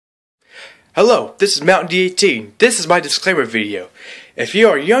Hello, this is MountainD18. This is my disclaimer video. If you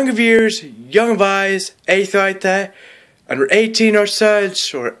are young of years, young of eyes, anything like that, under 18 or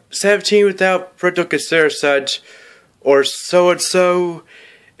such, or 17 without parental consent or such, or so and so,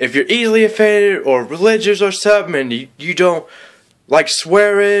 if you're easily offended or religious or something and you don't like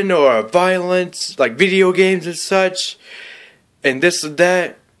swearing or violence, like video games and such, and this and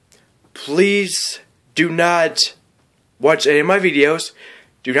that, please do not watch any of my videos.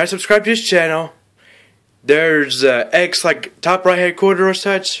 Do not subscribe to this channel. There's X like top right hand corner or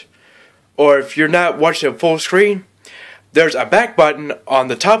such. Or if you're not watching a full screen, there's a back button on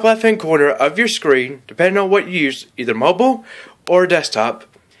the top left hand corner of your screen, depending on what you use, either mobile or desktop.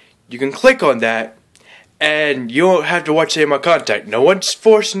 You can click on that and you won't have to watch any of my content. No one's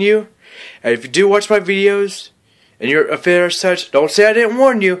forcing you. And if you do watch my videos and you're offended or such, don't say I didn't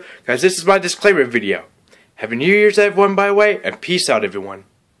warn you, because this is my disclaimer video. Happy New Year's everyone, by the way, and peace out everyone.